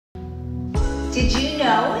Did you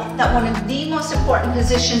know that one of the most important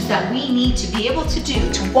positions that we need to be able to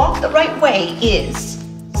do to walk the right way is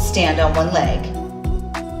stand on one leg?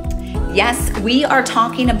 Yes, we are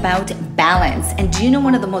talking about balance. And do you know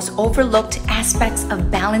one of the most overlooked aspects of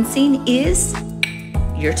balancing is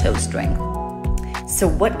your toe strength? So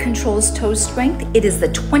what controls toe strength? It is the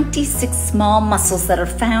 26 small muscles that are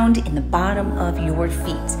found in the bottom of your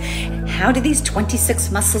feet. How do these 26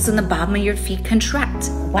 muscles in the bottom of your feet contract?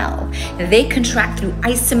 Well, they contract through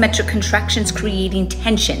isometric contractions, creating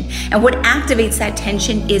tension. And what activates that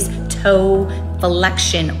tension is toe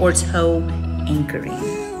flexion or toe anchoring.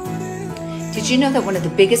 Did you know that one of the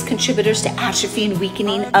biggest contributors to atrophy and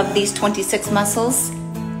weakening of these 26 muscles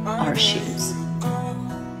are shoes?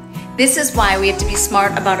 This is why we have to be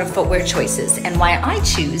smart about our footwear choices and why I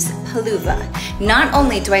choose Peluva. Not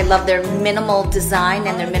only do I love their minimal design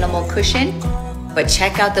and their minimal cushion, but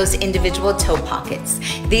check out those individual toe pockets.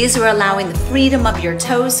 These are allowing the freedom of your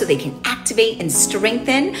toes so they can activate and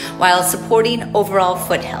strengthen while supporting overall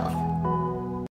foot health.